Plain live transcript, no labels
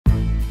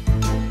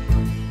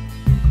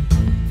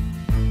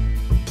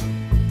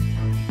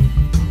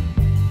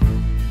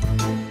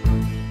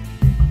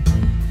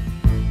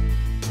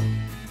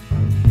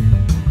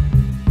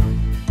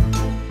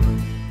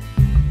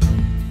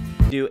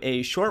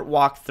a short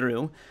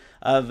walkthrough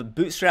of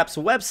Bootstrap's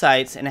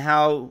websites and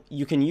how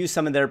you can use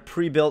some of their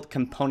pre-built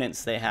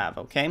components they have,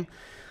 okay?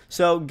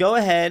 So go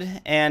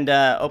ahead and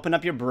open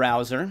up your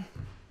browser.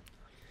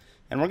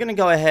 And we're going to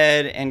go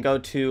ahead and go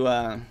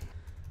to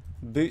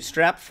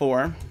Bootstrap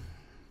 4.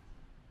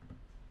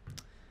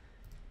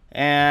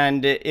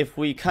 And if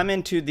we come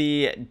into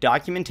the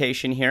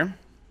documentation here,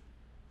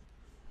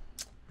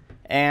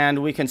 and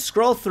we can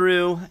scroll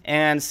through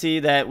and see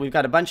that we've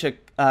got a bunch of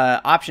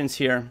options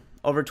here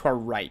over to our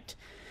right.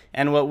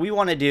 And what we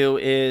want to do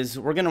is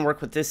we're going to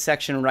work with this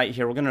section right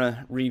here. We're going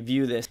to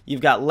review this. You've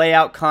got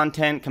layout,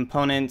 content,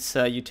 components,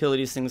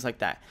 utilities, things like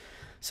that.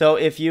 So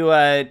if you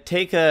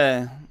take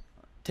a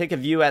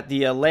view at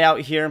the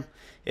layout here,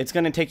 it's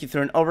going to take you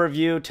through an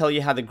overview, tell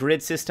you how the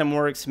grid system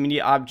works,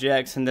 media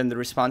objects, and then the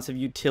responsive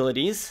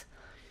utilities.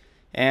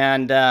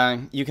 And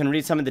you can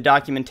read some of the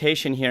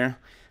documentation here.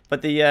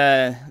 But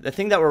the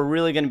thing that we're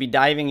really going to be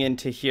diving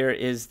into here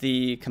is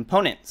the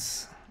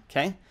components,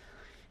 okay?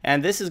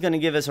 And this is going to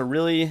give us a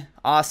really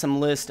awesome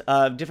list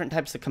of different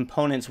types of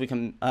components we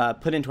can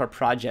put into our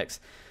projects,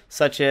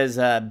 such as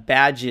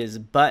badges,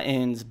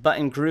 buttons,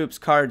 button groups,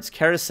 cards,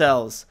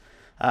 carousels,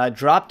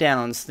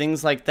 dropdowns,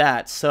 things like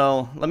that.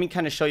 So let me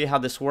kind of show you how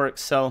this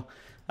works. So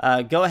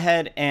go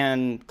ahead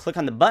and click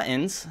on the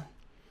buttons,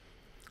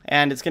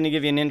 and it's going to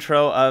give you an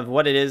intro of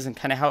what it is and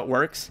kind of how it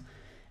works.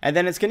 And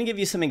then it's going to give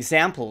you some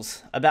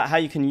examples about how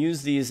you can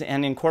use these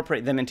and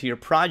incorporate them into your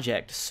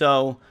project.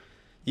 So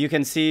you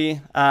can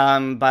see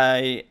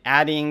by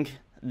adding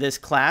this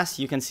class,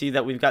 you can see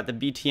that we've got the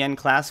BTN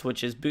class,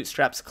 which is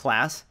Bootstrap's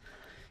class.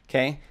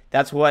 Okay,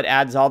 that's what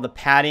adds all the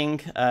padding,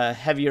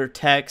 heavier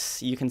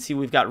text. You can see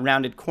we've got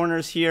rounded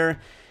corners here.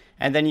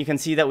 And then you can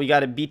see that we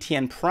got a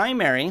BTN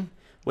primary,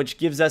 which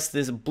gives us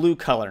this blue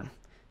color.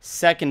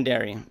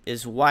 Secondary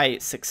is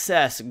white,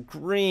 success,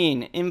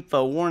 green,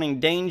 info,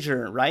 warning,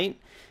 danger, right?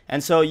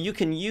 And so you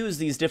can use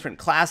these different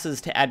classes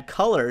to add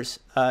colors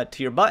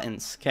to your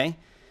buttons, okay?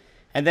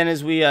 And then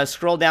as we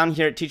scroll down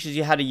here, it teaches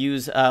you how to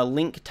use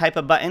link type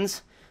of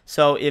buttons.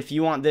 So if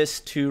you want this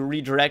to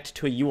redirect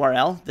to a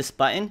URL, this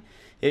button,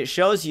 it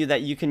shows you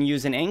that you can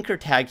use an anchor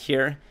tag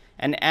here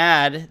and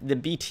add the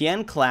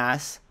BTN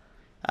class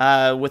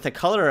with a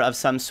color of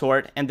some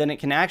sort, and then it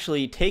can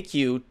actually take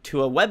you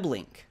to a web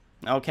link,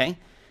 okay?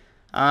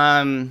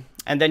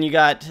 And then you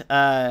got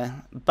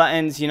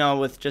buttons, you know,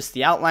 with just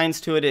the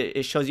outlines to it.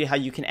 It shows you how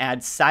you can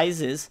add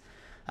sizes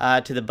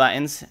to the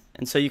buttons.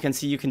 And so you can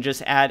see you can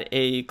just add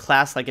a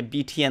class like a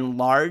BTN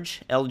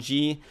large,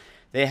 LG.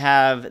 They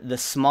have the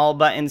small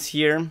buttons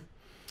here.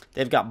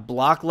 They've got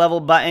block level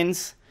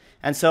buttons.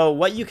 And so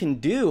what you can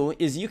do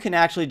is you can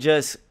actually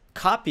just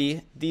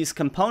copy these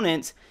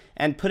components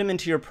and put them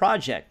into your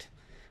project.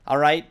 All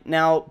right,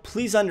 now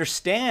please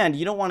understand,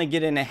 you don't want to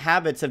get into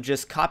habits of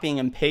just copying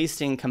and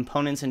pasting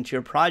components into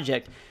your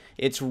project.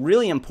 It's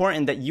really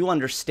important that you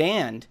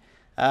understand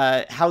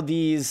how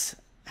these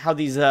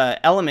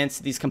elements,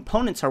 these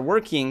components are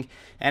working,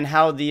 and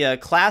how the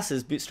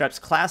classes, Bootstrap's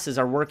classes,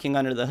 are working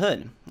under the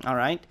hood. All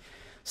right,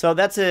 so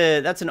that's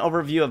an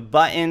overview of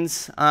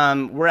buttons.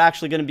 We're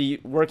actually going to be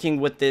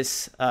working with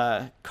this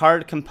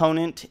card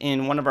component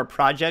in one of our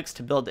projects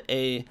to build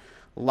a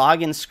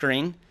login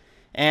screen.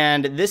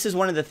 And this is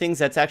one of the things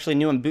that's actually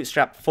new in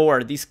Bootstrap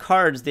 4. These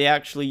cards, they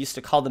actually used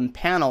to call them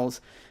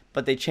panels,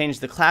 but they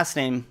changed the class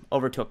name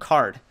over to a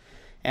card.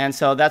 And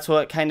so that's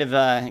what kind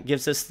of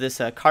gives us this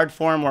card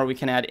form where we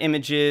can add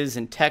images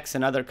and text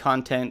and other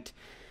content.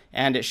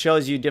 And it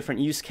shows you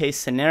different use case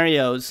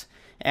scenarios,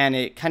 and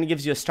it kind of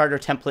gives you a starter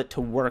template to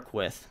work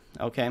with,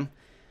 okay?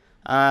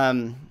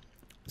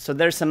 So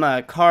there's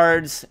some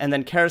cards, and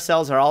then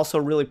carousels are also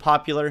really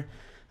popular.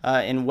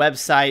 In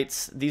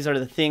websites, these are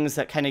the things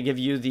that kind of give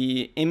you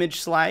the image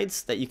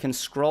slides that you can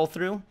scroll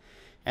through,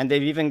 and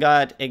they've even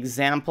got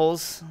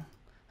examples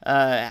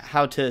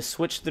how to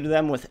switch through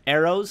them with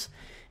arrows.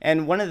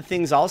 And one of the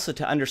things also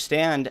to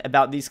understand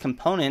about these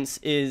components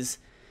is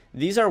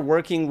these are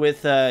working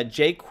with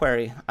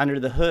jQuery under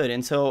the hood,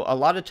 and so a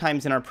lot of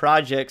times in our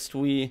projects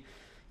we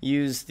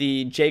use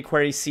the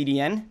jQuery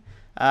CDN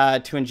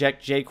to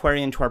inject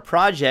jQuery into our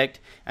project,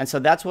 and so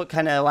that's what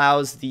kind of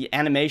allows the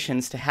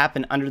animations to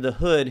happen under the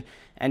hood.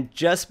 And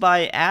just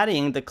by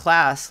adding the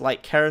class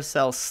like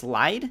carousel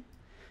slide,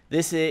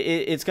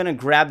 it's going to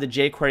grab the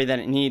jQuery that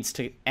it needs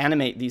to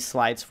animate these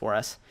slides for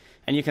us.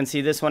 And you can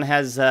see this one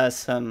has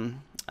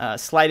some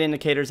slide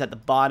indicators at the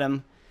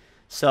bottom,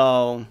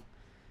 so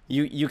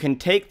you can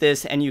take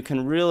this and you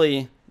can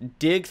really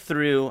dig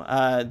through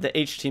the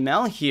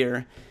HTML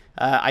here,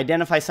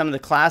 identify some of the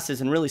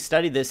classes and really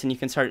study this, and you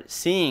can start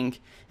seeing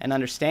and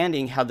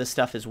understanding how this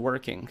stuff is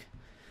working.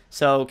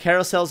 So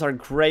carousels are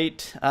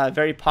great,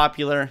 very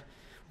popular.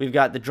 We've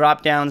got the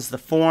dropdowns, the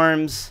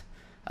forms,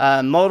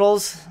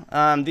 modals.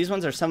 These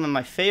ones are some of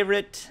my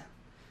favorite.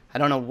 I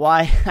don't know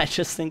why, I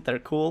just think they're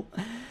cool.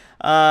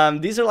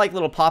 These are like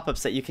little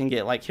pop-ups that you can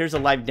get. Like here's a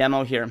live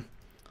demo here,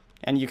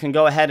 and you can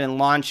go ahead and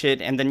launch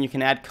it, and then you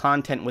can add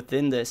content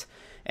within this.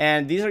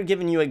 And these are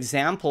giving you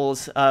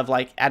examples of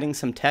like adding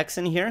some text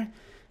in here.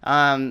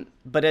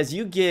 But as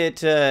you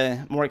get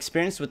more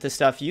experienced with this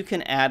stuff, you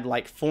can add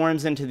like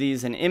forms into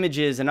these and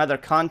images and other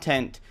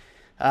content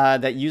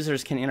that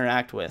users can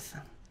interact with.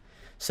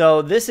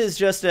 So this is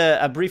just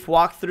a brief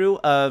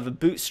walkthrough of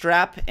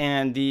Bootstrap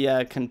and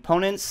the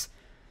components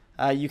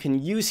you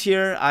can use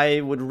here. I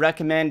would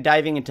recommend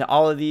diving into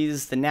all of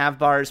these, the nav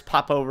bars,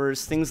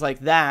 popovers, things like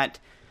that.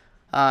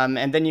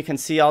 And then you can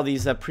see all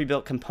these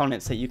pre-built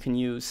components that you can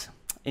use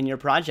in your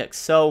projects.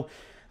 So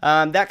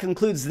that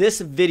concludes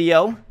this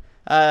video.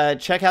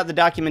 Check out the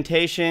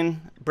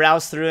documentation,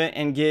 browse through it,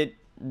 and get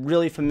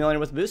really familiar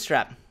with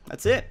Bootstrap.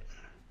 That's it.